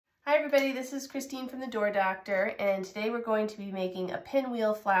everybody, this is Christine from the Door Doctor, and today we're going to be making a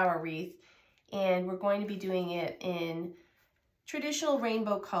pinwheel flower wreath, and we're going to be doing it in traditional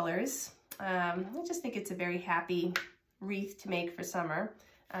rainbow colors. I just think it's a very happy wreath to make for summer.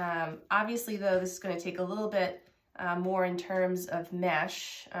 Obviously though, this is going to take a little bit more in terms of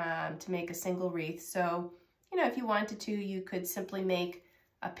mesh to make a single wreath. So, you know, if you wanted to, you could simply make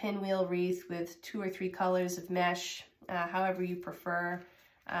a pinwheel wreath with 2 or 3 colors of mesh, however you prefer.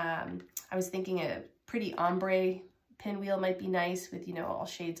 I was thinking a pretty ombre pinwheel might be nice with, you know, all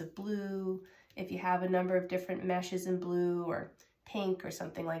shades of blue, if you have a number of different meshes in blue or pink or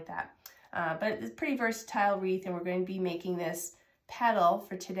something like that. But it's a pretty versatile wreath, and we're going to be making this petal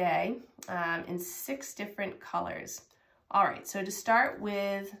for today in 6 different colors. All right, so to start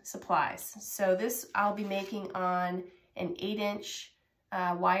with supplies. So this I'll be making on an 8-inch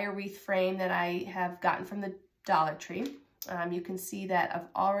wire wreath frame that I have gotten from the Dollar Tree. You can see that I've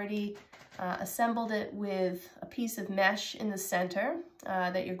already assembled it with a piece of mesh in the center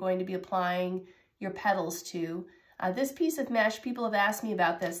that you're going to be applying your petals to. This piece of mesh, people have asked me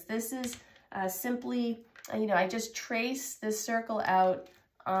about this. This is simply, you know, I just trace this circle out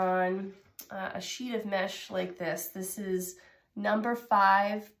on a sheet of mesh like this. This is number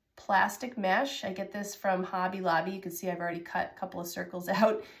 5 plastic mesh. I get this from Hobby Lobby. You can see I've already cut a couple of circles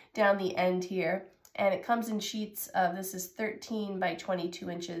out down the end here. And it comes in sheets of, this is 13 by 22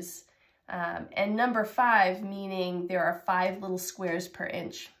 inches. And number 5, meaning there are 5 little squares per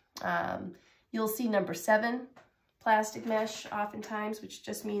inch. You'll see number 7 plastic mesh oftentimes, which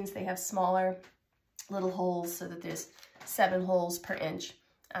just means they have smaller little holes so that there's 7 holes per inch.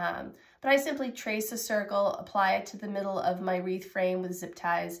 But I simply trace a circle, apply it to the middle of my wreath frame with zip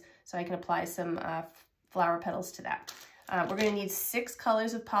ties so I can apply some flower petals to that. We're going to need 6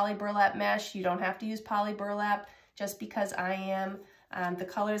 colors of poly burlap mesh. You don't have to use poly burlap, just because I am. The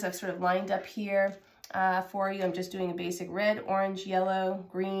colors I've sort of lined up here for you. I'm just doing a basic red, orange, yellow,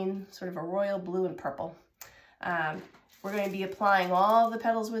 green, sort of a royal blue, and purple. We're going to be applying all the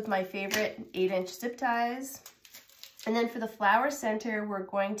petals with my favorite 8-inch zip ties. And then for the flower center, we're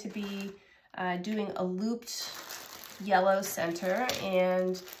going to be doing a looped yellow center,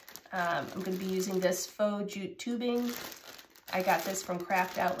 and I'm going to be using this faux jute tubing. I got this from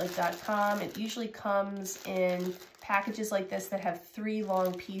craftoutlet.com. It usually comes in packages like this that have 3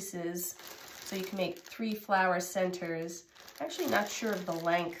 long pieces, so you can make 3 flower centers. I'm actually not sure of the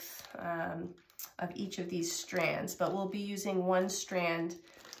length of each of these strands, but we'll be using 1 strand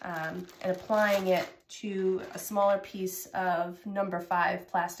and applying it to a smaller piece of number 5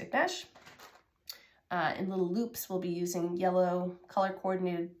 plastic mesh. In little loops, we'll be using yellow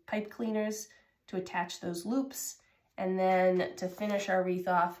color-coordinated pipe cleaners to attach those loops. And then to finish our wreath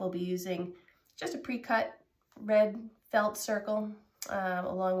off, we'll be using just a pre-cut red felt circle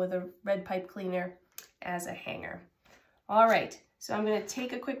along with a red pipe cleaner as a hanger. All right, so I'm going to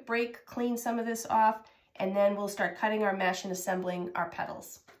take a quick break, clean some of this off, and then we'll start cutting our mesh and assembling our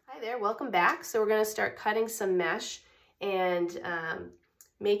petals. Hi there, welcome back. So we're going to start cutting some mesh and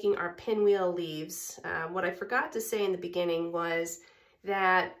making our pinwheel leaves. What I forgot to say in the beginning was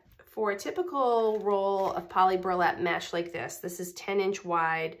that for a typical roll of poly burlap mesh like this, this is 10-inch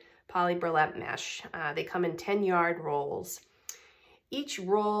wide poly burlap mesh. They come in 10-yard rolls. Each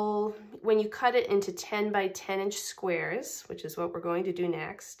roll, when you cut it into 10 by 10-inch squares, which is what we're going to do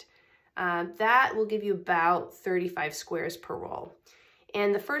next, that will give you about 35 squares per roll.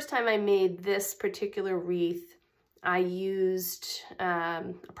 And the first time I made this particular wreath, I used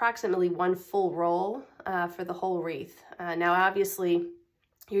approximately 1 full roll for the whole wreath. Now, obviously,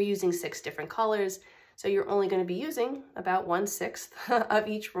 you're using 6 different colors, so you're only going to be using about 1/6 of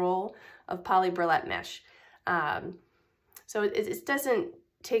each roll of poly burlap mesh. So it doesn't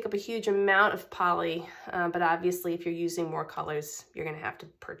take up a huge amount of poly, but obviously if you're using more colors, you're going to have to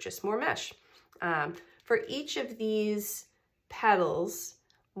purchase more mesh. For each of these petals,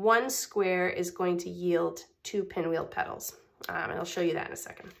 1 square is going to yield 2 pinwheel petals, and I'll show you that in a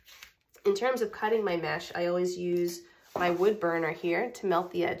second. In terms of cutting my mesh, I always use my wood burner here to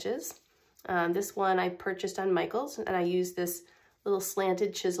melt the edges. This one I purchased on Michael's, and I use this little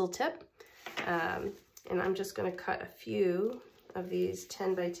slanted chisel tip. And I'm just going to cut a few of these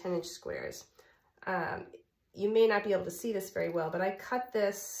 10 by 10-inch squares. You may not be able to see this very well, but I cut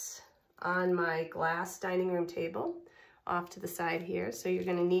this on my glass dining room table off to the side here. So you're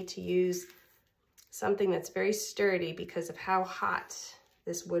going to need to use something that's very sturdy because of how hot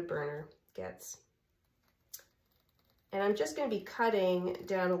this wood burner gets. And I'm just going to be cutting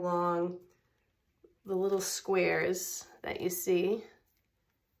down along the little squares that you see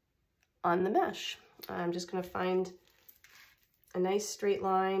on the mesh. I'm just going to find a nice straight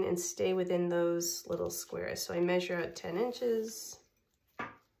line and stay within those little squares. So I measure out 10 inches,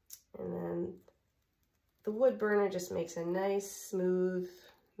 and then the wood burner just makes a nice, smooth,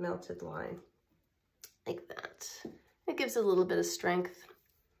 melted line like that. It gives it a little bit of strength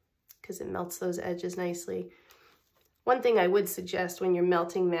because it melts those edges nicely. One thing I would suggest when you're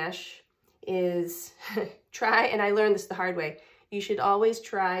melting mesh is try, and I learned this the hard way, you should always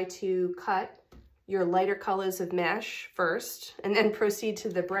try to cut your lighter colors of mesh first and then proceed to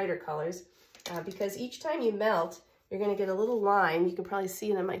the brighter colors because each time you melt, you're going to get a little line. You can probably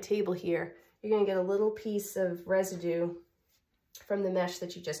see it on my table here. You're going to get a little piece of residue from the mesh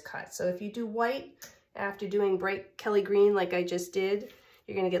that you just cut. So if you do white after doing bright Kelly green like I just did,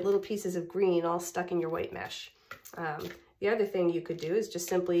 you're going to get little pieces of green all stuck in your white mesh. The other thing you could do is just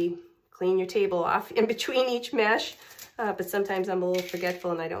simply clean your table off in between each mesh, but sometimes I'm a little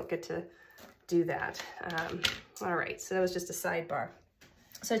forgetful and I don't get to do that. All right, so that was just a sidebar.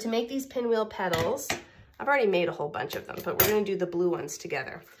 So to make these pinwheel petals, I've already made a whole bunch of them, but we're going to do the blue ones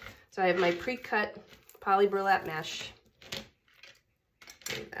together. So I have my pre-cut poly burlap mesh.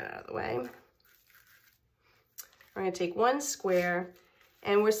 Get that out of the way. We're going to take one square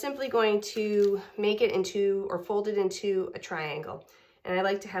and we're simply going to make it into, or fold it into, a triangle. And I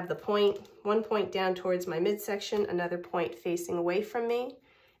like to have the point, one point down towards my midsection, another point facing away from me.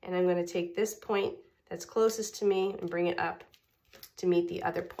 And I'm going to take this point that's closest to me and bring it up to meet the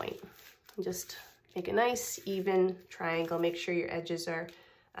other point. And just make a nice, even triangle. Make sure your edges are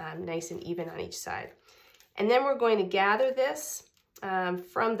nice and even on each side. And then we're going to gather this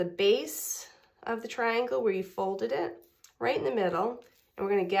from the base of the triangle where you folded it, right in the middle. And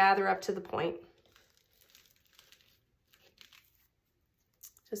we're going to gather up to the point.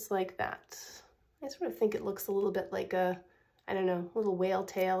 Just like that. I sort of think it looks a little bit like a, I don't know, a little whale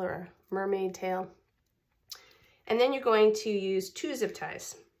tail or a mermaid tail. And then you're going to use 2 zip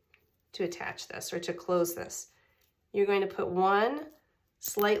ties to attach this or to close this. You're going to put one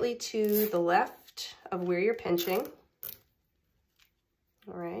slightly to the left of where you're pinching.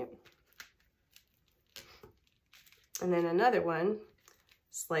 All right. And then another one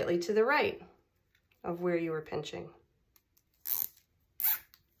slightly to the right of where you were pinching.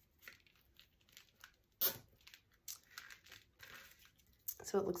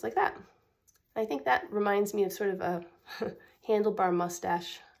 So it looks like that. I think that reminds me of sort of a handlebar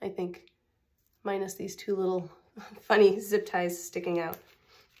mustache, I think, minus these 2 little funny zip ties sticking out.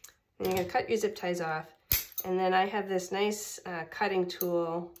 And you're going to cut your zip ties off. And then I have this nice cutting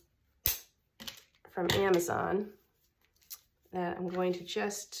tool from Amazon that I'm going to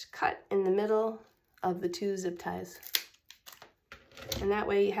just cut in the middle of the 2 zip ties. And that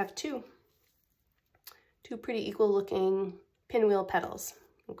way you have two pretty equal looking pinwheel petals.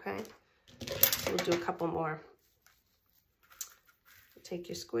 Okay, we'll do a couple more. Take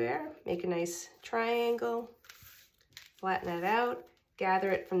your square, make a nice triangle, flatten it out, gather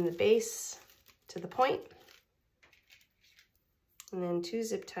it from the base to the point, and then 2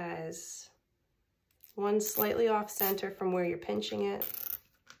 zip ties, one slightly off center from where you're pinching it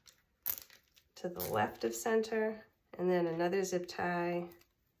to the left of center, and then another zip tie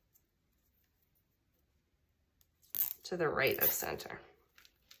to the right of center.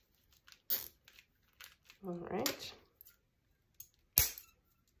 All right.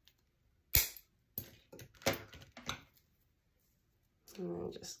 And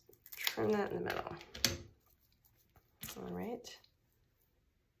then just trim that in the middle. All right.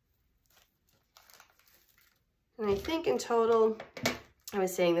 And I think in total, I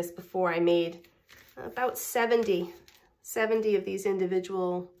was saying this before, I made about 70 of these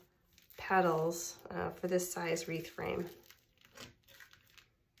individual petals for this size wreath frame.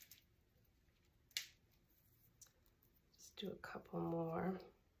 Let's do a couple more.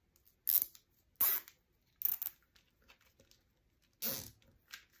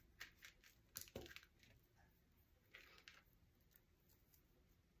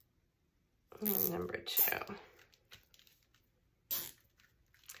 And number 2.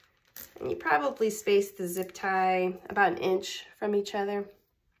 And you probably space the zip tie about 1 inch from each other.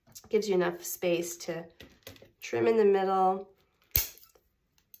 Gives you enough space to trim in the middle.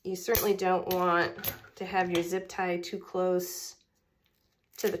 You certainly don't want to have your zip tie too close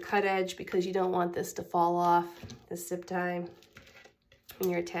to the cut edge because you don't want this to fall off, the zip tie, when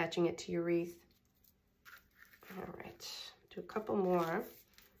you're attaching it to your wreath. All right, do a couple more.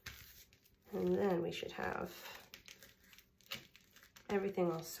 And then we should have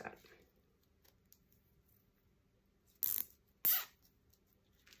everything all set.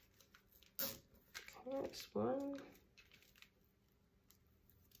 Okay, there's one.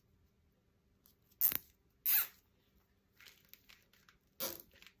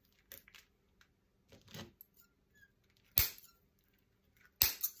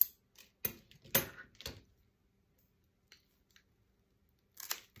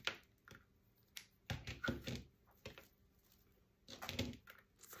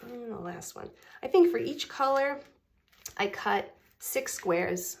 And the last one. I think for each color, I cut 6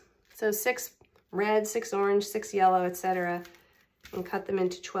 squares. So 6 red, 6 orange, 6 yellow, etc. And cut them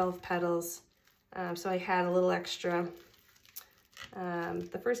into 12 petals. So I had a little extra.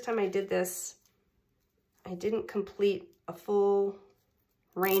 The first time I did this, I didn't complete a full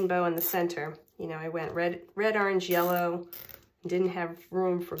rainbow in the center. You know, I went red, orange, yellow, didn't have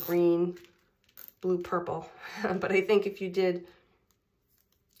room for green, blue, purple. But I think if you did,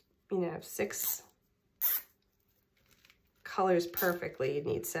 you know, 6 colors perfectly, you'd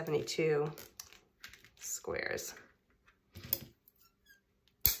need 72 squares.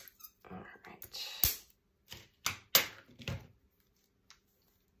 All right.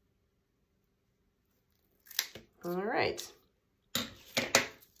 All right.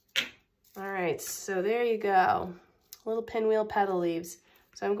 All right, so there you go. Little pinwheel petal leaves.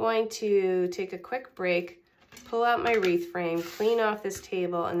 So I'm going to take a quick break, pull out my wreath frame, clean off this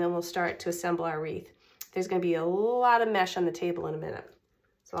table, and then we'll start to assemble our wreath. There's going to be a lot of mesh on the table in a minute.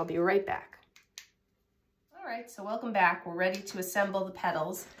 So I'll be right back. All right, so welcome back. We're ready to assemble the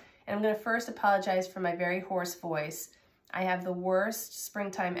petals. And I'm going to first apologize for my very hoarse voice. I have the worst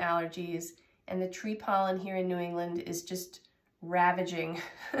springtime allergies, and the tree pollen here in New England is just ravaging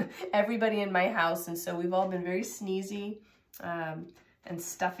everybody in my house. And so we've all been very sneezy and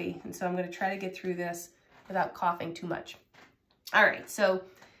stuffy. And so I'm going to try to get through this without coughing too much. All right, so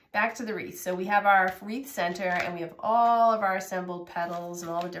back to the wreath. So we have our wreath center, and we have all of our assembled petals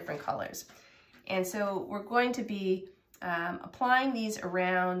and all the different colors. And so we're going to be applying these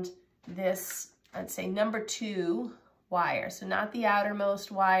around this, I'd say, number 2 wire. So not the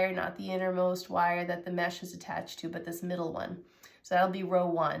outermost wire, not the innermost wire that the mesh is attached to, but this middle one. So that'll be row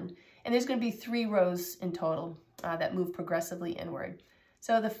 1. And there's going to be 3 rows in total that move progressively inward.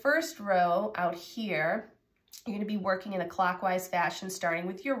 So the first row out here, you're going to be working in a clockwise fashion, starting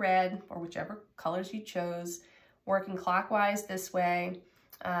with your red, or whichever colors you chose, working clockwise this way.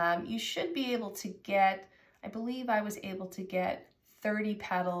 You should be able to get, I believe I was able to get 30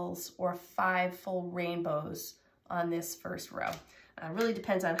 petals or 5 full rainbows on this first row. Really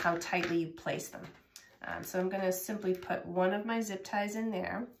depends on how tightly you place them. So I'm going to simply put one of my zip ties in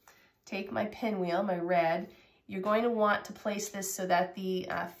there, take my pinwheel, my red. You're going to want to place this so that the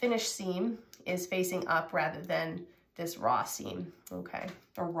finish seam is facing up rather than this raw seam, okay,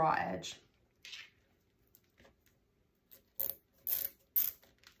 or raw edge.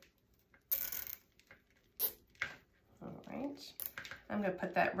 All right, I'm going to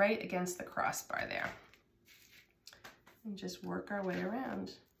put that right against the crossbar there. And just work our way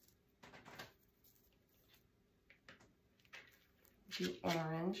around. The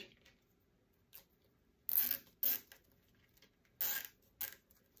orange.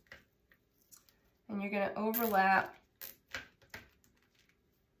 And you're going to overlap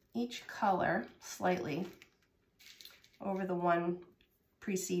each color slightly over the one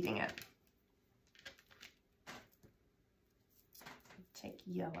preceding it. Take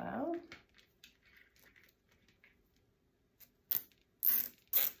yellow.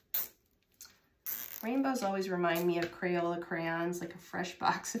 Rainbows always remind me of Crayola crayons, like a fresh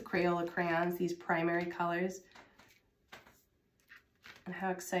box of Crayola crayons, these primary colors. And how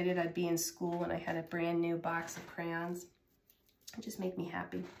excited I'd be in school when I had a brand new box of crayons. It just made me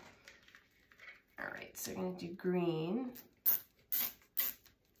happy. All right, so we're gonna do green.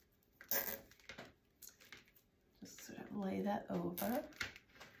 Just sort of lay that over.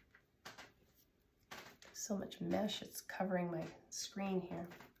 So much mesh, it's covering my screen here.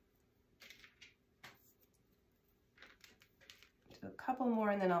 Do a couple more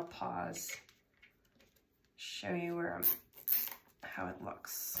and then I'll pause, show you how it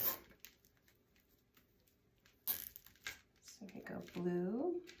looks. So here we go,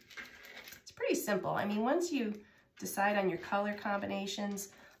 blue. It's pretty simple. I mean, once you decide on your color combinations,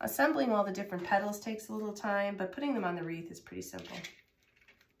 assembling all the different petals takes a little time, but putting them on the wreath is pretty simple.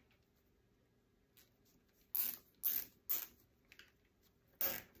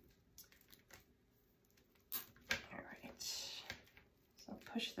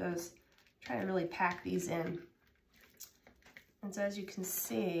 Push those, try to really pack these in. And so as you can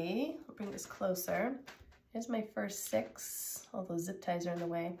see, I'll bring this closer. Here's my first 6, all those zip ties are in the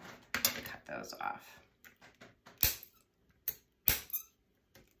way. Cut those off.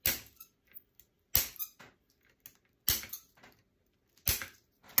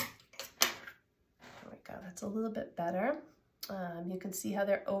 There we go, that's a little bit better. You can see how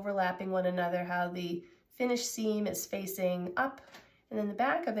they're overlapping one another, how the finished seam is facing up. And in the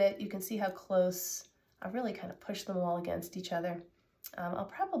back of it, you can see how close I really kind of push them all against each other. I'll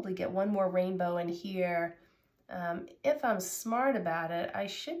probably get one more rainbow in here If I'm smart about it, I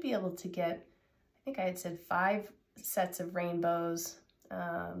should be able to get, I think I had said 5 sets of rainbows.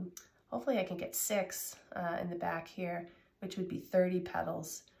 Hopefully I can get 6 in the back here, which would be 30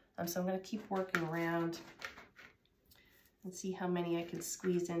 petals. So I'm going to keep working around and see how many I can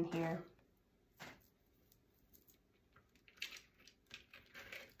squeeze in here.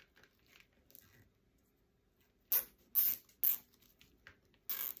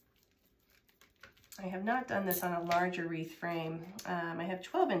 I have not done this on a larger wreath frame. I have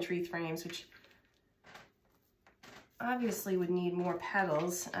 12-inch wreath frames, which obviously would need more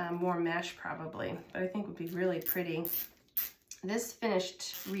petals, more mesh probably, but I think would be really pretty. This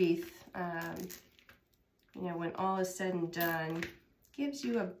finished wreath, you know, when all is said and done, gives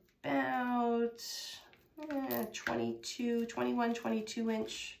you about 21,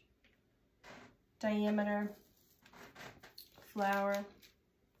 22-inch diameter flower.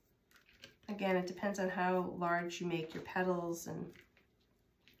 Again, it depends on how large you make your petals and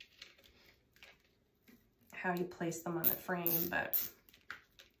how you place them on the frame, but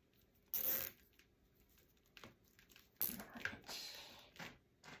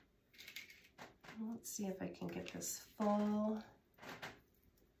let's see if I can get this full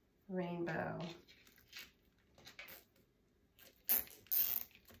rainbow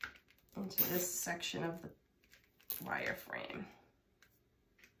into this section of the wire frame.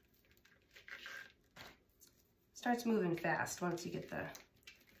 Starts moving fast once you get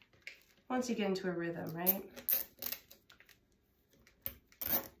into a rhythm, right?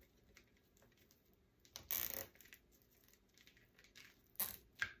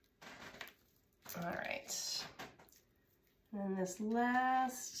 All right. And then this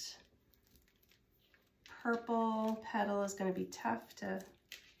last purple petal is going to be tough to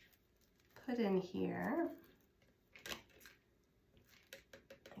put in here.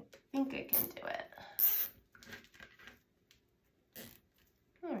 I think I can do it.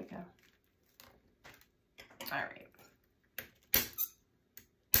 There we go. All right.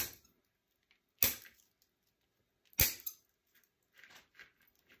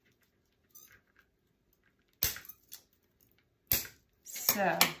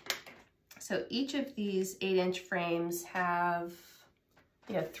 So each of these 8-inch frames have,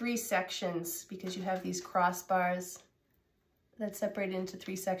 you know, 3 sections because you have these crossbars that separate into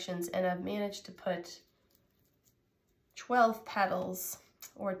 3 sections, and I've managed to put 12 petals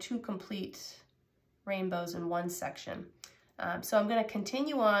or 2 complete rainbows in one section. So I'm going to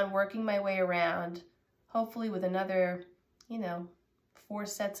continue on working my way around, hopefully with another, you know, 4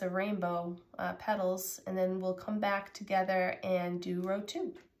 sets of rainbow petals, and then we'll come back together and do row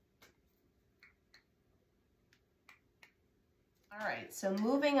 2. All right, so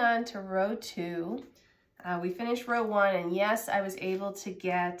moving on to row 2. We finished row 1, and yes, I was able to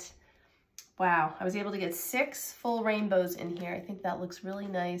get, wow, I was able to get 6 full rainbows in here. I think that looks really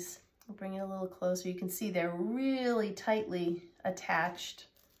nice. I'll bring it a little closer. You can see they're really tightly attached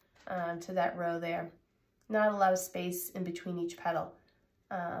to that row there. Not a lot of space in between each petal.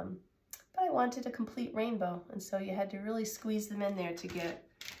 But I wanted a complete rainbow, and so you had to really squeeze them in there to get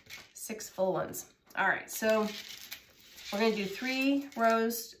 6 full ones. All right, so we're going to do 3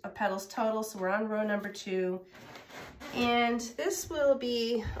 rows of petals total, so we're on row number 2. And this will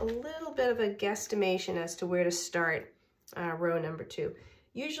be a little bit of a guesstimation as to where to start row number 2.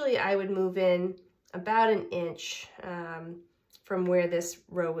 Usually I would move in about 1 inch from where this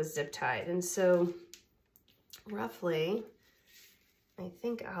row was zip tied. And so roughly, I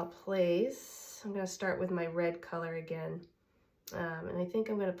think I'll place, I'm going to start with my red color again. And I think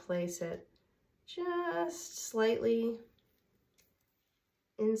I'm going to place it just slightly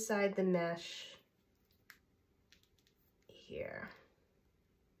inside the mesh here.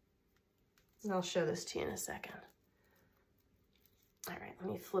 And I'll show this to you in a second. All right,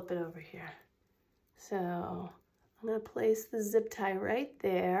 let me flip it over here. So I'm going to place the zip tie right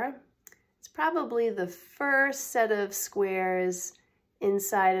there. It's probably the first set of squares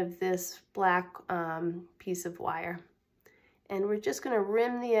inside of this black piece of wire. And we're just going to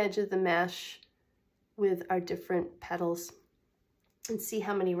rim the edge of the mesh with our different petals and see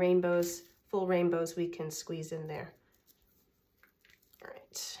how many rainbows, full rainbows we can squeeze in there. All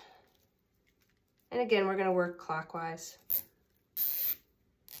right. And again, we're going to work clockwise.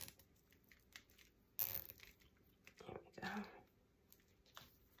 There we go.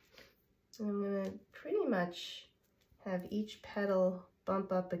 And I'm going to pretty much have each petal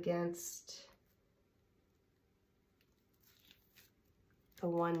bump up against the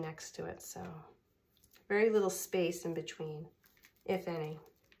one next to it, so very little space in between, if any.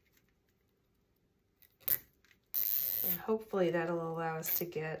 And hopefully that'll allow us to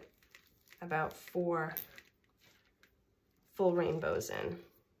get about 4 full rainbows in.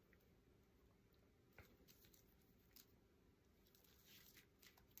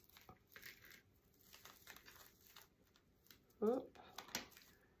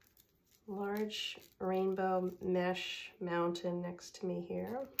 Large rainbow mesh mountain next to me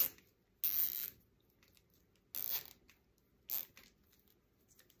here.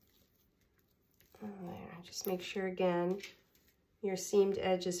 And there, just make sure again, your seamed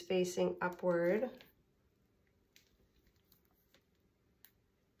edge is facing upward.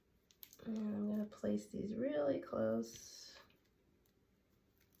 And I'm going to place these really close.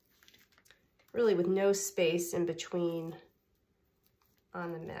 Really with no space in between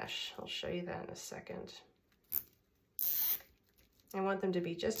on the mesh. I'll show you that in a second. I want them to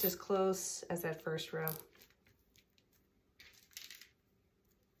be just as close as that first row.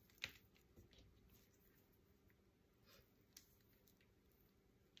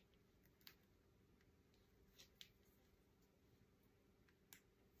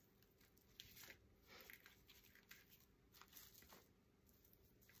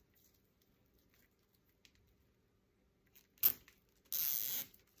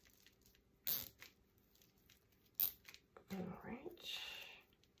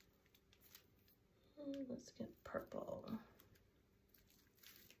 Let's get purple.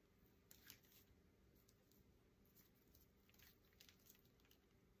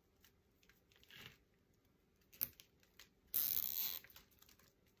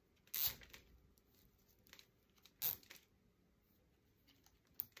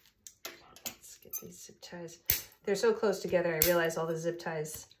 Let's get these zip ties. They're so close together, I realize all the zip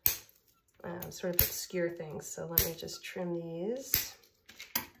ties sort of obscure things. So let me just trim these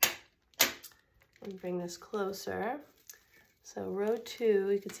and bring this closer. So row 2,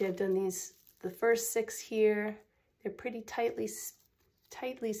 you can see I've done these, the first 6 here, they're pretty tightly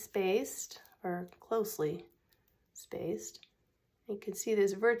spaced, or closely spaced. You can see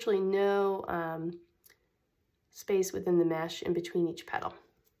there's virtually no space within the mesh in between each petal.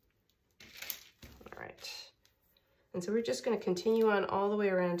 All right, and so we're just going to continue on all the way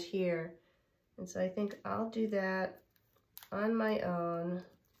around here. And so I think I'll do that on my own,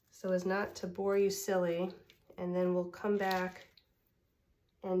 so as not to bore you silly, and then we'll come back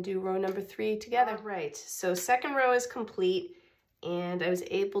and do row number 3 together. All right, so second row is complete, and I was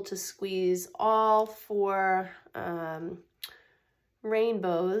able to squeeze all 4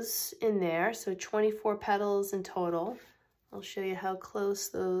 rainbows in there, so 24 petals in total. I'll show you how close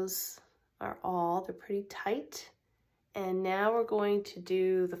those are all. They're pretty tight. And now we're going to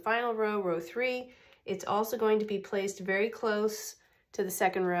do the final row, row 3. It's also going to be placed very close to the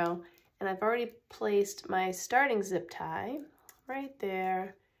second row, and I've already placed my starting zip tie right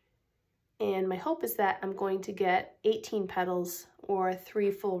there, and my hope is that I'm going to get 18 petals or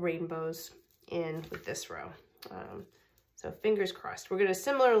 3 full rainbows in with this row. So fingers crossed. We're going to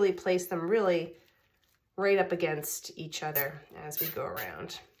similarly place them really right up against each other as we go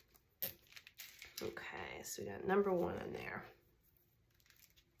around. Okay, so we got number 1 in there.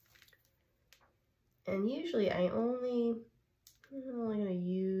 And usually I'm only going to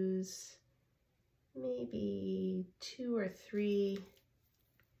use maybe 2 or 3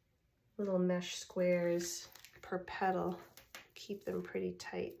 little mesh squares per petal. Keep them pretty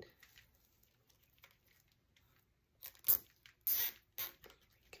tight. There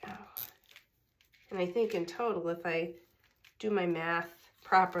we go. And I think in total, if I do my math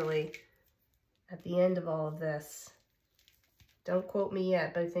properly, at the end of all of this, don't quote me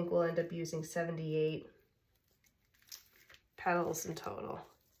yet, but I think we'll end up using 78 petals in total.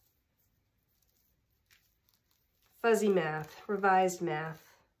 Fuzzy math, revised math.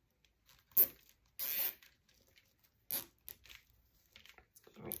 There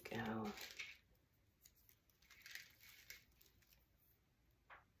we go.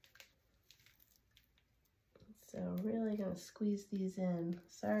 So really gonna squeeze these in.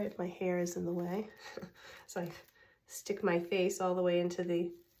 Sorry if my hair is in the way. So I stick my face all the way into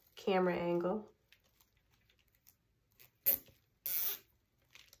the camera angle. Just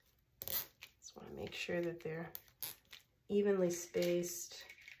wanna make sure that they're evenly spaced.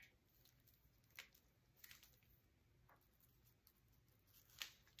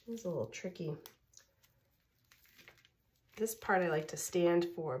 It's a little tricky. This part I like to stand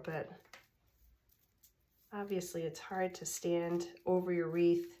for, but obviously it's hard to stand over your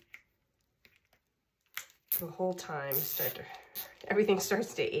wreath the whole time. Everything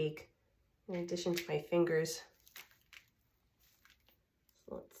starts to ache, in addition to my fingers.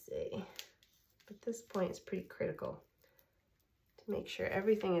 So let's see. But this point is pretty critical to make sure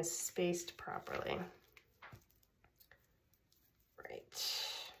everything is spaced properly. Right.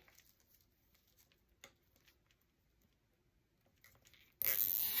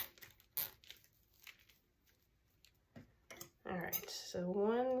 right, so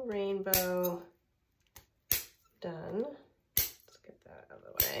one rainbow done. Let's get that out of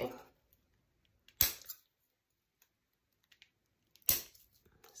the way.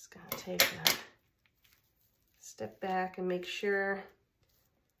 Just gonna take a step back and make sure.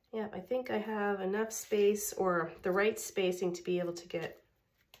 Yeah, I think I have enough space or the right spacing to be able to get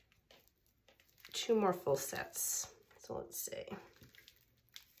 2 more full sets. So let's see.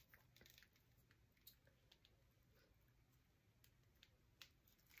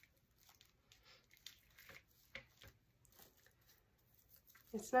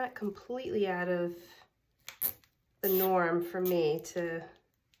 It's not completely out of the norm for me to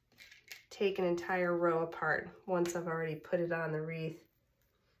take an entire row apart once I've already put it on the wreath.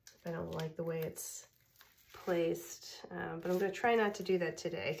 If I don't like the way it's placed, but I'm going to try not to do that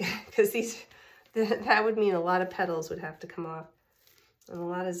today because that would mean a lot of petals would have to come off and a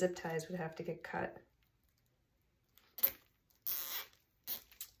lot of zip ties would have to get cut.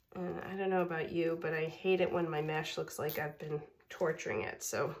 And I don't know about you, but I hate it when my mesh looks like I've been torturing it.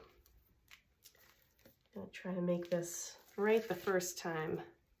 So I'm going to try to make this right the first time.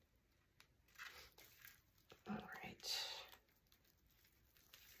 All right.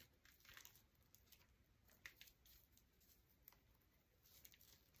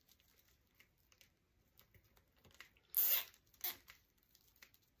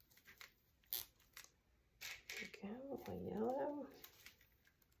 There we go, a yellow.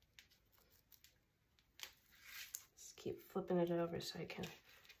 Keep flipping it over so I can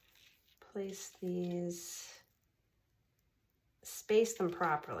place these, space them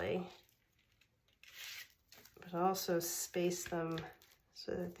properly, but also space them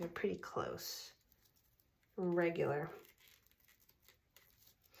so that they're pretty close, regular.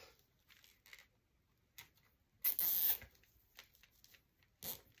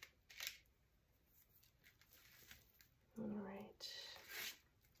 All right,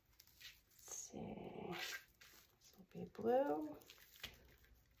 let's see. Be blue.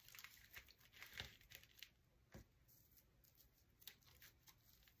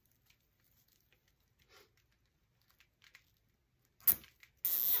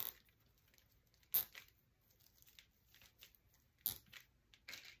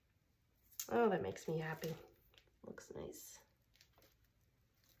 Oh, that makes me happy. Looks nice.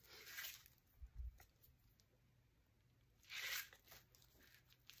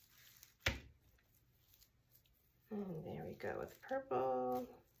 And there we go with purple.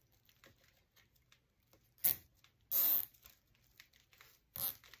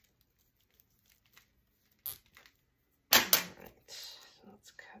 All right, so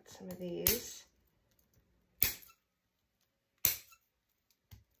let's cut some of these.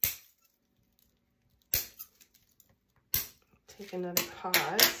 Take another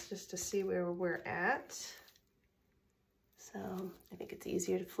pause just to see where we're at. So I think it's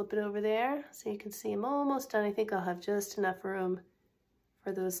easier to flip it over there so you can see I'm almost done. I think I'll have just enough room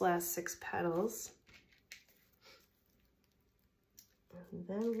for those last 6 petals. And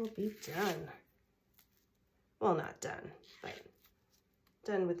then we'll be done. Well, not done, but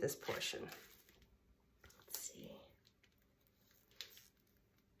done with this portion. Let's see.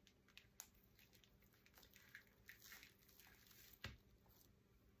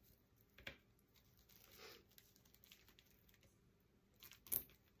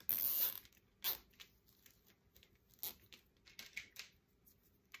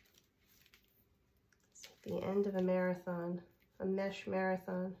 The end of a marathon, a mesh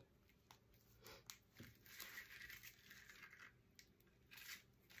marathon.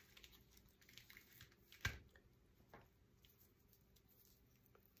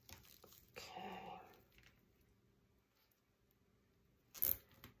 Okay.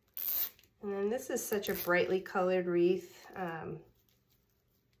 And then this is such a brightly colored wreath.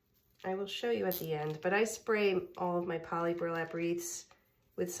 I will show you at the end, but I spray all of my poly burlap wreaths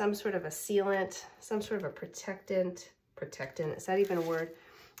with some sort of a sealant, some sort of a protectant, is that even a word?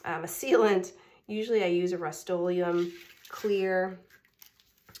 A sealant. Usually I use a Rust-Oleum clear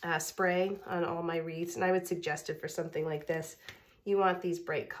spray on all my wreaths, and I would suggest it for something like this. You want these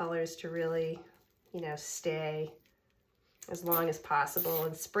bright colors to really, you know, stay as long as possible,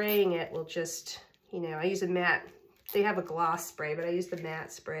 and spraying it will just, you know, I use a matte, they have a gloss spray, but I use the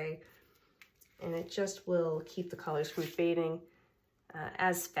matte spray, and it just will keep the colors from fading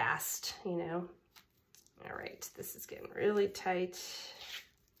as fast, you know. All right, this is getting really tight.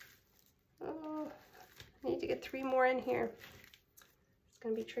 Oh, I need to get 3 more in here. It's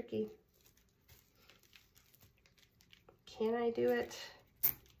gonna be tricky. Can I do it?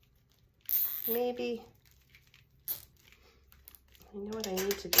 Maybe. I know what I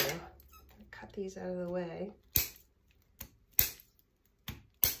need to do. Cut these out of the way.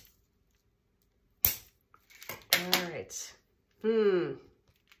 All right.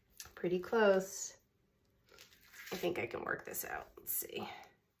 Pretty close. I think I can work this out. Let's see.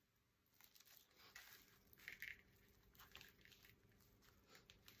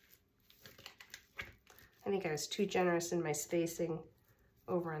 I think I was too generous in my spacing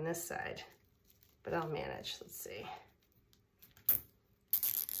over on this side, but I'll manage. Let's see.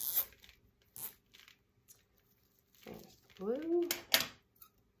 There's blue.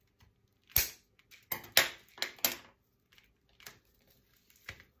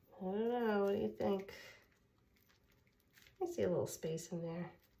 I don't know, what do you think? I see a little space in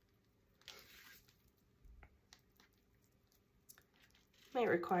there. Might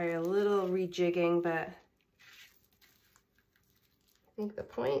require a little rejigging, but I think the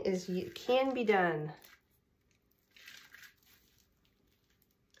point is it can be done.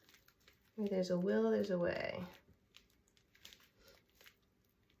 Where there's a will, there's a way.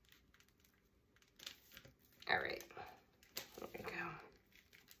 All right, there we go.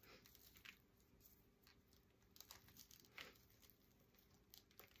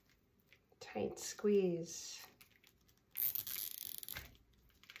 Tight squeeze.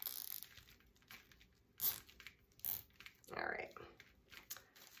 All right.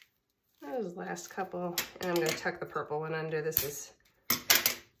 Those last couple, and I'm going to tuck the purple one under. This is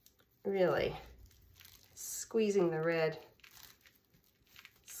really squeezing the red.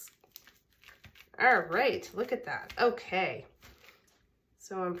 All right, look at that. Okay.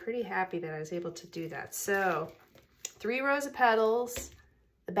 So I'm pretty happy that I was able to do that. So 3 rows of petals.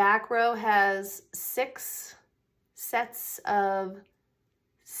 The back row has 6 sets of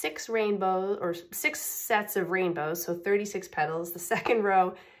 6 rainbows, or 6 sets of rainbows, so 36 petals. The second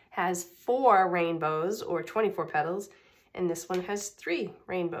row has 4 rainbows, or 24 petals, and this one has 3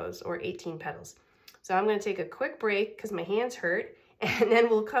 rainbows, or 18 petals. So I'm going to take a quick break because my hands hurt, and then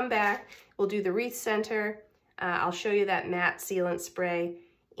we'll come back. We'll do the wreath center. I'll show you that matte sealant spray,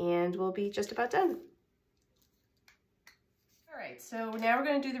 and we'll be just about done. All right, so now we're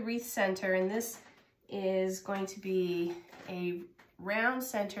going to do the wreath center, and this is going to be a round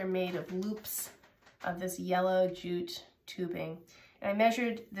center made of loops of this yellow jute tubing. And I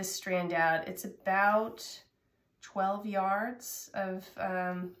measured this strand out. It's about 12 yards of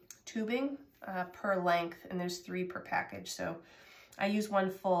tubing per length, and there's 3 per package. So I use 1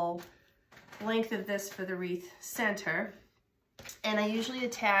 full length of this for the wreath center. And I usually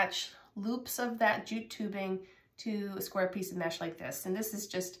attach loops of that jute tubing to a square piece of mesh like this. And this is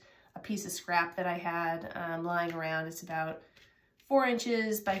just a piece of scrap that I had lying around. It's about 4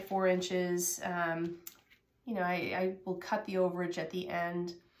 inches by 4 inches. You know, I will cut the overage at the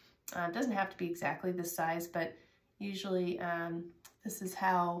end. It doesn't have to be exactly this size, but usually this is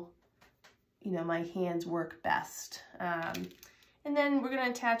how, you know, my hands work best. And then we're going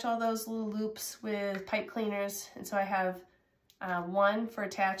to attach all those little loops with pipe cleaners. And so I have 1 for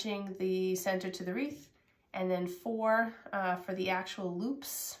attaching the center to the wreath, and then 4 for the actual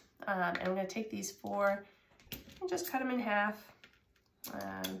loops. And I'm going to take these 4 and just cut them in half.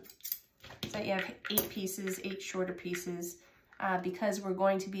 So you have 8 pieces, 8 shorter pieces, because we're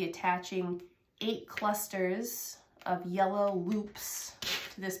going to be attaching 8 clusters of yellow loops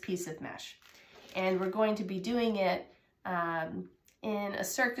to this piece of mesh. And we're going to be doing it in a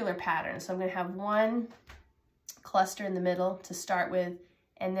circular pattern. So I'm going to have 1 cluster in the middle to start with,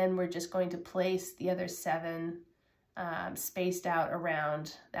 and then we're just going to place the other 7 spaced out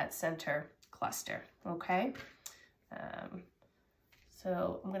around that center cluster, okay?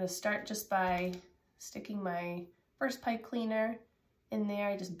 So I'm going to start just by sticking my first pipe cleaner in there.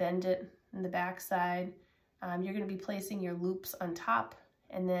 I just bend it in the back side. You're going to be placing your loops on top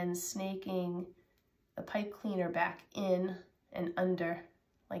and then snaking the pipe cleaner back in and under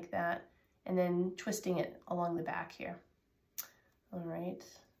like that, and then twisting it along the back here. All right,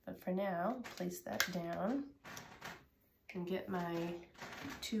 but for now, place that down and get my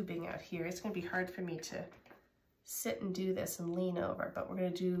tubing out here. It's going to be hard for me to sit and do this and lean over, but I'm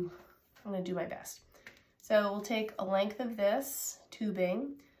going to do my best. So we'll take a length of this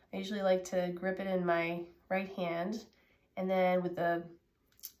tubing. I usually like to grip it in my right hand, and then with the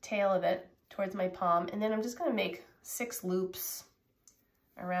tail of it towards my palm, and then I'm just going to make 6 loops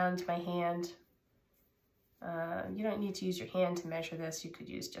around my hand. You don't need to use your hand to measure this. You could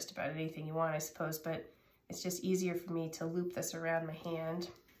use just about anything you want, I suppose, but it's just easier for me to loop this around my hand.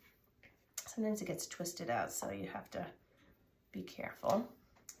 Sometimes it gets twisted out, so you have to be careful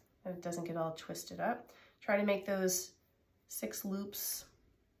that it doesn't get all twisted up. Try to make those 6 loops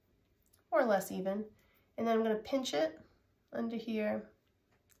more or less even. And then I'm going to pinch it under here,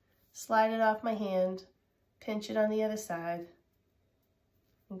 slide it off my hand, pinch it on the other side,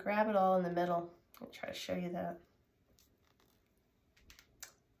 and grab it all in the middle. I'll try to show you that.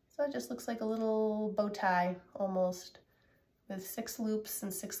 So it just looks like a little bow tie almost, with 6 loops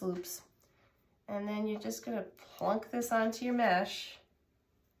and 6 loops. And then you're just gonna plunk this onto your mesh.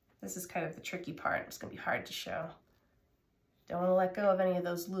 This is kind of the tricky part. It's gonna be hard to show. Don't wanna let go of any of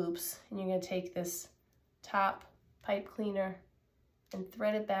those loops. And you're gonna take this top pipe cleaner and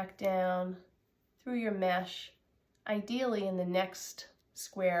thread it back down through your mesh, ideally in the next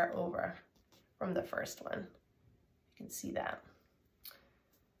square over from the first one. You can see that.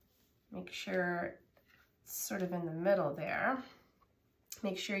 Make sure it's sort of in the middle there.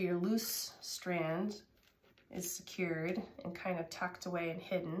 Make sure your loose strand is secured and kind of tucked away and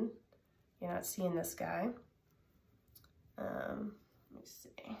hidden. You're not seeing this guy. Let me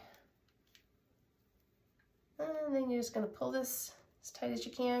see. And then you're just gonna pull this as tight as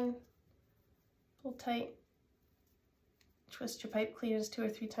you can. Pull tight. Twist your pipe cleaners 2 or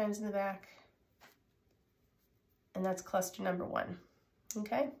 3 times in the back. And that's cluster number 1,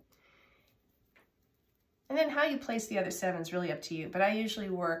 okay? And then how you place the other 7 is really up to you, but I usually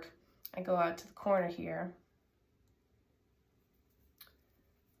I go out to the corner here.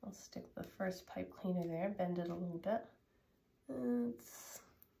 I'll stick the first pipe cleaner there, bend it a little bit. Let's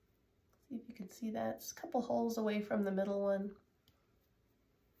see if you can see that. It's a couple holes away from the middle one.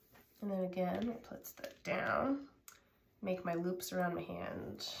 And then again, I'll put that down. Make my loops around my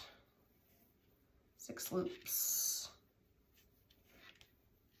hand. 6 loops.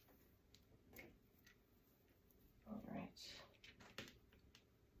 All right.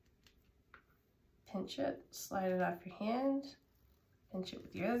 Pinch it, slide it off your hand. Pinch it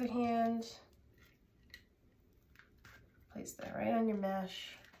with your other hand. Place that right on your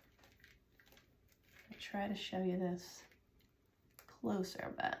mesh. I'll try to show you this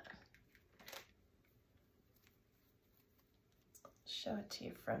closer, but I'll show it to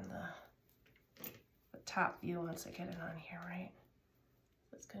you from the top view once I get it on here, right?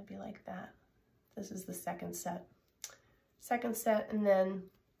 So it's gonna be like that. This is the second set. Second set, and then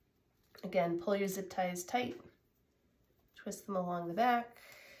again, pull your zip ties tight, twist them along the back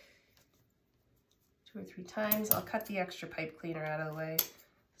 2 or 3 times. I'll cut the extra pipe cleaner out of the way,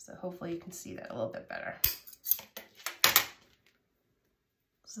 so hopefully you can see that a little bit better.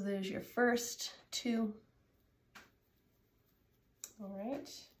 So there's your first 2. All right.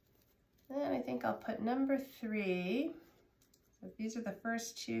 Then I think I'll put number 3. So if these are the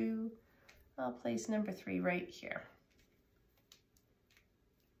first 2, I'll place number 3 right here.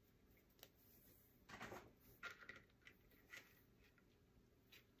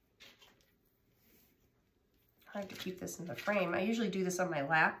 Hard to keep this in the frame. I usually do this on my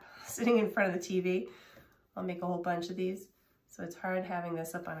lap, sitting in front of the TV. I'll make a whole bunch of these. So it's hard having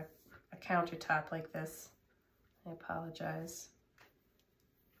this up on a countertop like this. I apologize.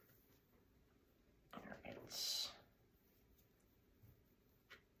 All right.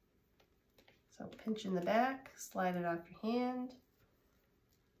 So pinch in the back, slide it off your hand.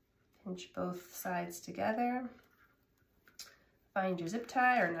 Pinch both sides together. Find your zip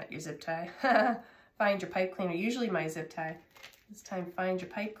tie, or not your zip tie. Find your pipe cleaner, usually my zip tie. This time find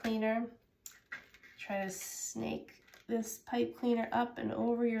your pipe cleaner. Try to snake this pipe cleaner up and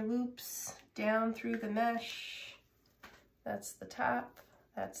over your loops, down through the mesh. That's the top,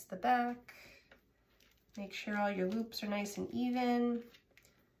 that's the back. Make sure all your loops are nice and even.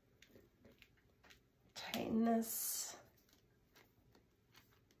 Tighten this.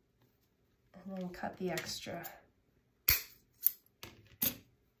 And then cut the extra.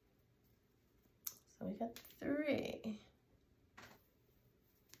 So we got 3.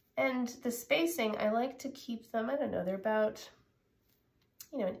 And the spacing, I like to keep them, I don't know, they're about,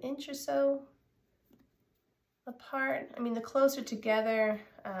 an inch or so apart. I mean, the closer together,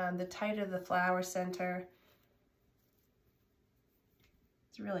 the tighter the flower center.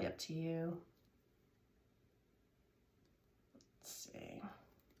 It's really up to you. Let's see.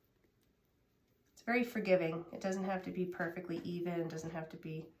 It's very forgiving. It doesn't have to be perfectly even. It doesn't have to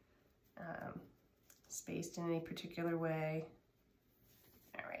be spaced in any particular way.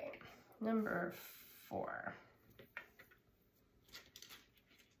 All right, number 4.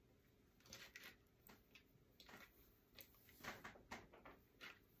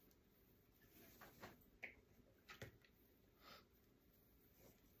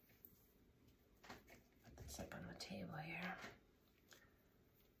 Put this up on the table here.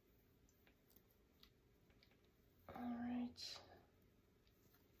 All right.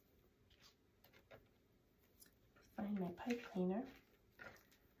 Find my pipe cleaner.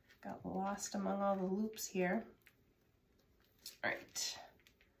 Got lost among all the loops here. All right.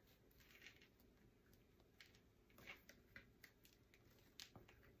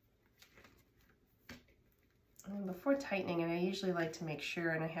 And before tightening, and I usually like to make sure,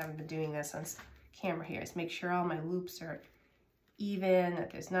 and I haven't been doing this on camera here, is make sure all my loops are even, that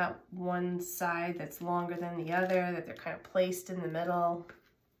there's not one side that's longer than the other, that they're kind of placed in the middle.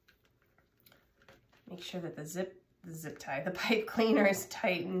 Make sure that the pipe cleaner is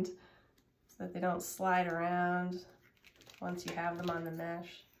tightened so that they don't slide around once you have them on the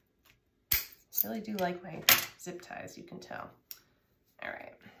mesh. I really do like my zip ties, you can tell. All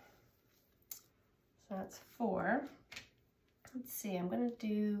right, so that's 4. Let's see, I'm gonna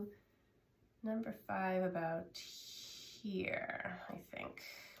do number 5 about here, I think.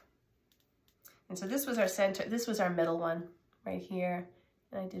 And so this was our center, this was our middle one right here.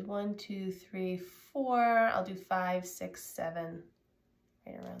 And I did 1, 2, 3, 4. I'll do 5, 6, 7,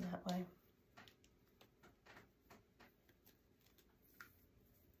 right around that way.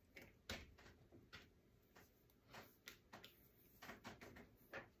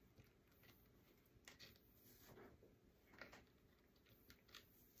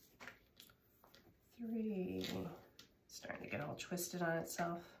 Three, starting to get all twisted on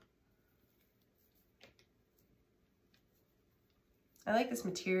itself. I like this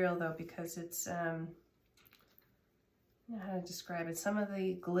material though because it's, I don't know how to describe it. Some of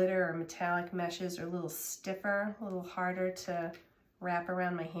the glitter or metallic meshes are a little stiffer, a little harder to wrap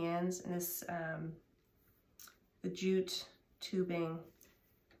around my hands. And this, the jute tubing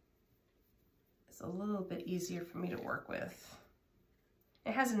is a little bit easier for me to work with.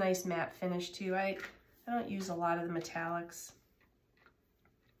 It has a nice matte finish too. I don't use a lot of the metallics.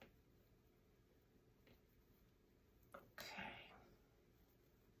 Okay.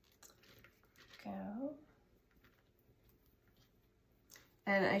 Go.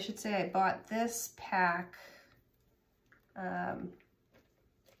 And I should say I bought this pack.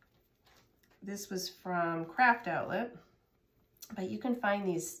 This was from Craft Outlet, but you can find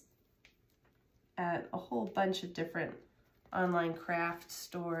these at a whole bunch of different online craft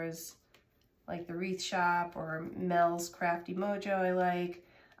stores like the Wreath shop or Mel's Crafty Mojo I like.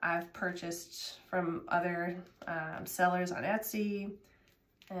 I've purchased from other sellers on Etsy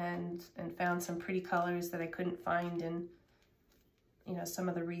and found some pretty colors that I couldn't find in, you know, some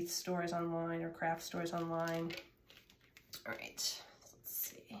of the Wreath stores online or craft stores online. All right, let's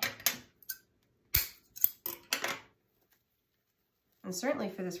see. And certainly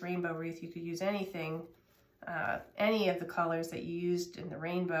for this rainbow wreath, you could use anything, any of the colors that you used in the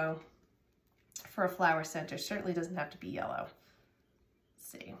rainbow for a flower center. Certainly doesn't have to be yellow. Let's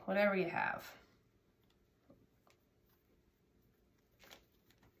see, whatever you have.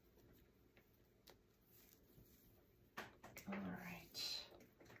 All right,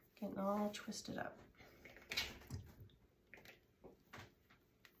 getting all twisted up.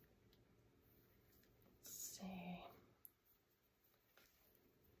 Let's see.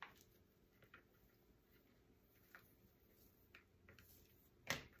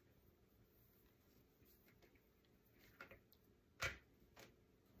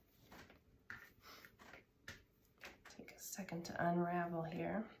 Second to unravel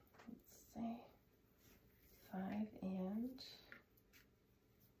here. Let's see, 5 and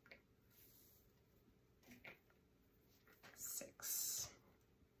 6.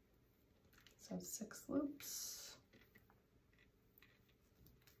 So 6 loops.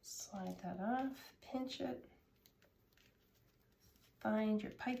 Slide that off, pinch it. Find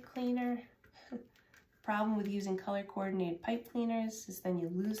your pipe cleaner. Problem with using color coordinated pipe cleaners is then you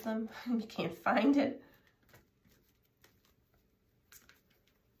lose them. You can't find it.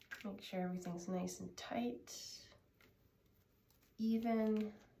 Make sure everything's nice and tight,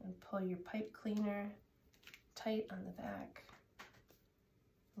 even, and pull your pipe cleaner tight on the back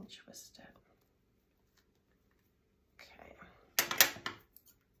and twist it. Okay.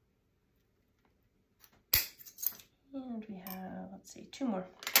 And we have, let's see, 2 more.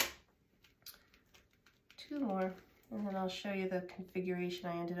 2 more, and then I'll show you the configuration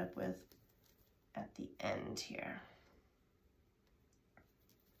I ended up with at the end here.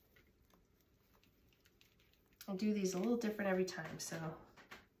 I do these a little different every time, so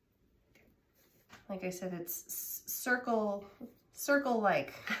like I said, it's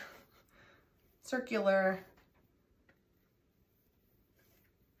circle-like, circular.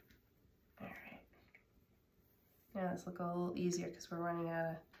 All right, now this will go a little easier because we're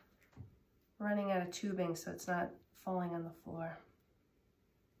running out of tubing, so it's not falling on the floor.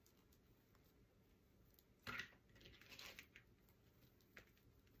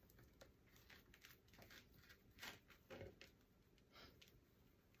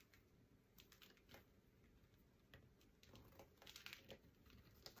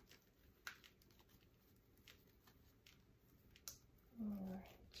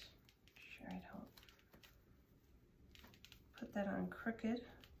 put that on crooked.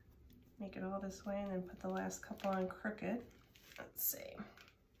 Make it all this way and then put the last couple on crooked. Let's see.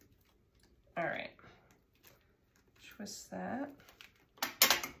 All right. Twist that.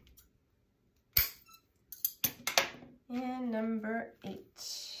 And number 8.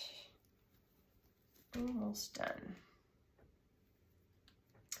 Almost done.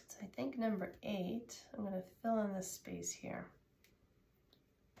 So I think number 8, I'm going to fill in this space here.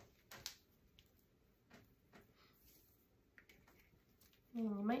 And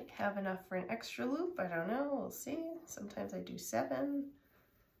you might have enough for an extra loop, I don't know, we'll see. Sometimes I do 7.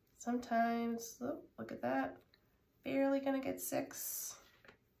 Sometimes, oh, look at that. Barely gonna get 6.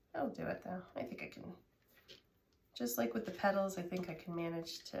 I'll do it though. I think I can. Just like with the petals, I think I can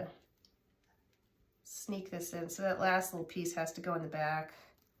manage to sneak this in. So that last little piece has to go in the back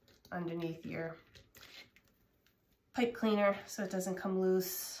underneath your pipe cleaner so it doesn't come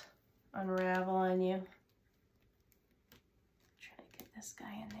loose, unravel on you. This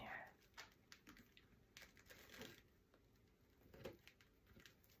guy in there.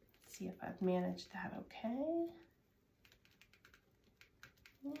 Let's see if I've managed that okay.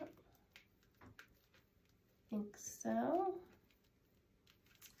 Yep. Think so.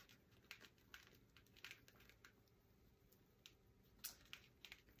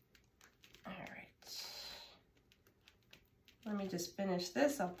 All right. Let me just finish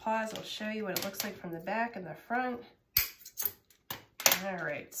this. I'll pause. I'll show you what it looks like from the back and the front. All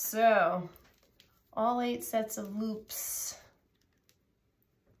right, so all 8 sets of loops.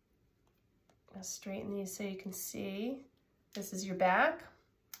 I'll straighten these so you can see. This is your back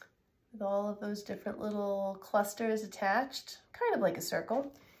with all of those different little clusters attached, kind of like a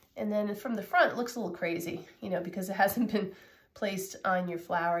circle. And then from the front, it looks a little crazy, you know, because it hasn't been placed on your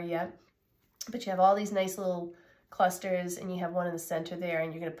flower yet. But you have all these nice little clusters and you have one in the center there,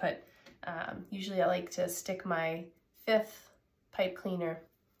 and you're gonna put, usually I like to stick my 5th pipe cleaner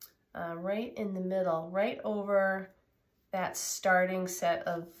right in the middle, right over that starting set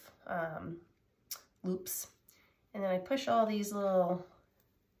of loops. And then I push all these little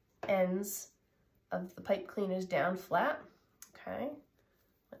ends of the pipe cleaners down flat, okay,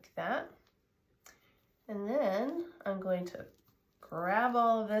 like that. And then I'm going to grab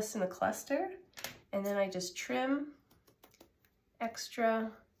all of this in a cluster, and then I just trim extra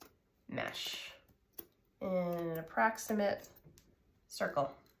mesh in an approximate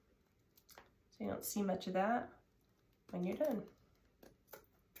circle, so you don't see much of that when you're done.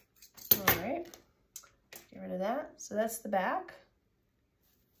 All right, get rid of that. So that's the back.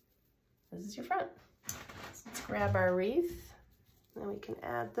 This is your front. So let's grab our wreath, and then we can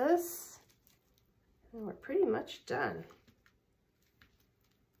add this, and we're pretty much done.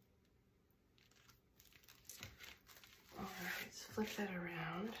 All right, let's flip that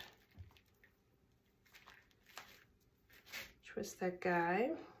around. Twist that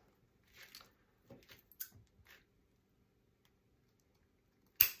guy.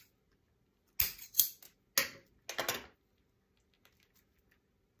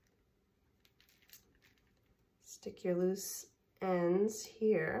 Stick your loose ends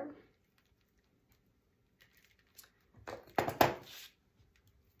here.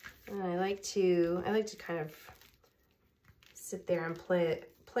 And I like to kind of sit there and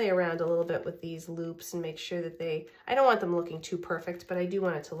play around a little bit with these loops and make sure that I don't want them looking too perfect, but I do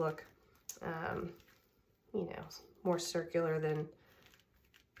want it to look, you know, more circular than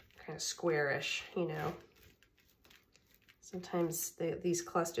kind of squarish, you know. Sometimes these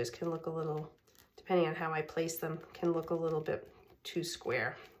clusters can look a little, depending on how I place them, can look a little bit too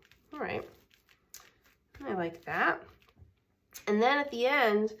square. All right, I like that. And then at the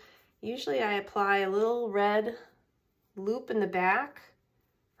end, usually I apply a little red loop in the back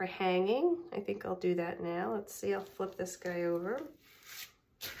for hanging. I think I'll do that now. Let's see, I'll flip this guy over.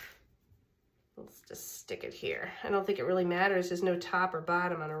 Let's just stick it here. I don't think it really matters. There's no top or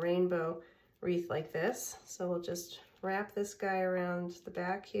bottom on a rainbow wreath like this. So we'll just wrap this guy around the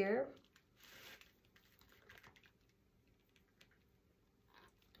back here.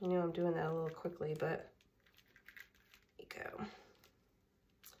 I know I'm doing that a little quickly, but there you go.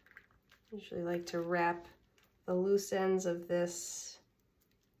 Usually like to wrap the loose ends of this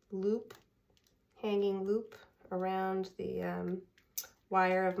loop, hanging loop, around the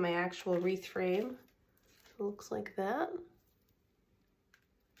wire of my actual wreath frame. It looks like that.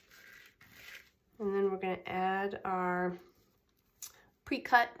 And then we're going to add our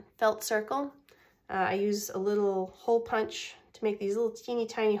pre-cut felt circle. I use a little hole punch to make these little teeny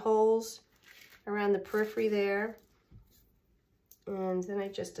tiny holes around the periphery there. And then I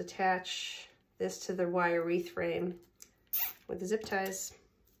just attach this to the wire wreath frame with the zip ties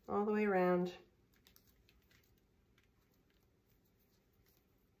all the way around.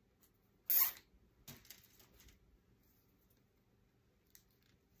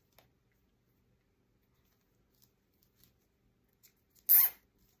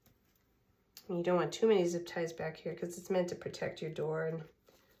 You don't want too many zip ties back here because it's meant to protect your door. And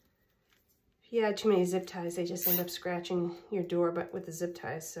if you add too many zip ties, they just end up scratching your door, but with the zip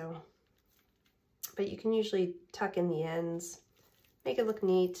ties. So, but you can usually tuck in the ends, make it look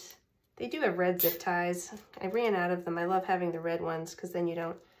neat. They do have red zip ties. I ran out of them. I love having the red ones because then you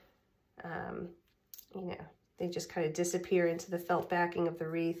don't, you know, they just kind of disappear into the felt backing of the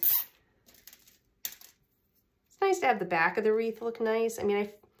wreath. It's nice to have the back of the wreath look nice. I mean,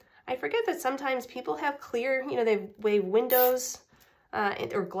 I forget that sometimes people have clear, you know, they have windows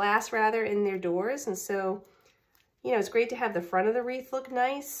or glass rather in their doors. And so, you know, it's great to have the front of the wreath look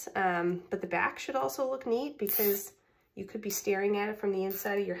nice, but the back should also look neat because you could be staring at it from the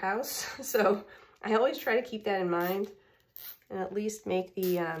inside of your house. So I always try to keep that in mind and at least make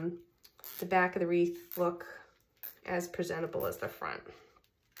the back of the wreath look as presentable as the front.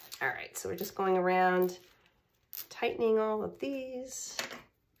 All right, so we're just going around tightening all of these.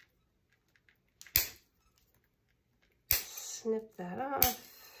 Snip that off.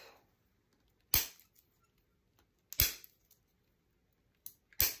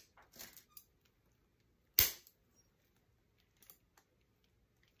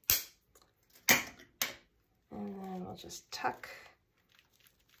 And then we'll just tuck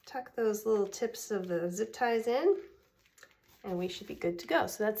those little tips of the zip ties in, and we should be good to go.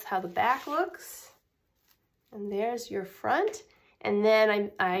 So that's how the back looks. And there's your front. And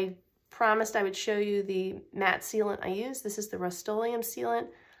then I promised I would show you the matte sealant I use. This is the Rust-Oleum sealant.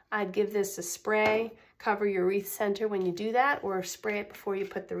 I'd give this a spray, cover your wreath center when you do that, or spray it before you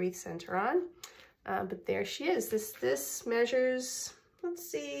put the wreath center on. But there she is. This measures, let's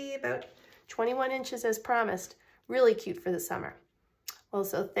see, about 21 inches as promised. Really cute for the summer. Well,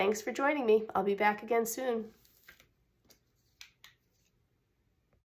 so thanks for joining me. I'll be back again soon.